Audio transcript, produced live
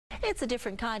It's a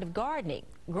different kind of gardening,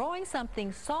 growing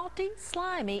something salty,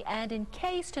 slimy, and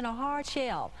encased in a hard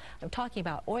shell. I'm talking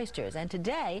about oysters, and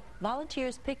today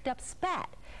volunteers picked up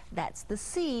spat. That's the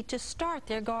seed to start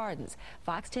their gardens.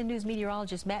 Fox 10 News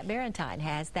meteorologist Matt Barentine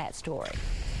has that story.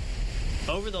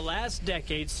 Over the last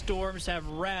decade, storms have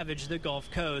ravaged the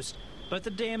Gulf Coast, but the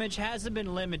damage hasn't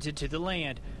been limited to the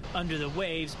land. Under the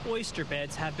waves, oyster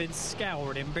beds have been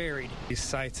scoured and buried. These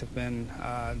sites have been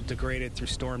degraded through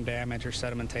storm damage or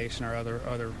sedimentation or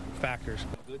other factors.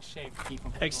 Good shape to keep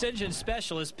them. Extension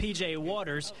specialist P.J.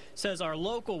 Waters says our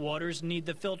local waters need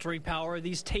the filtering power of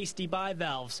these tasty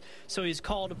bivalves, so he's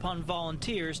called upon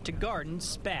volunteers to garden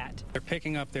spat. They're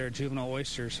picking up their juvenile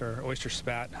oysters or oyster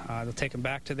spat. They'll take them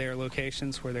back to their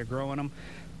locations where they're growing them,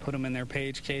 put them in their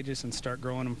cages, and start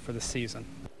growing them for the season.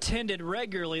 Tended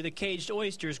regularly, the caged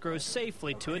oysters grow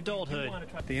safely to adulthood.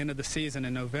 At the end of the season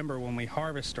in November, when we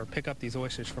harvest or pick up these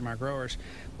oysters from our growers,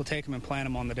 we'll take them and plant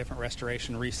them on the different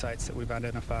restoration reef sites that we've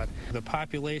identified. The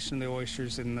population of the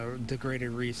oysters in the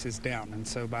degraded reefs is down, and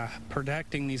so by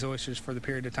protecting these oysters for the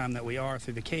period of time that we are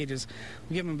through the cages,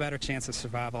 we give them a better chance of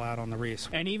survival out on the reefs.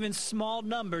 And even small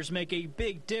numbers make a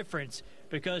big difference,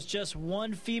 because just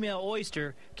one female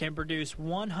oyster can produce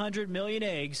 100 million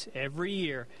eggs every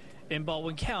year. In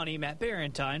Baldwin County, Matt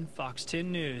Barentine, Fox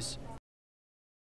 10 News.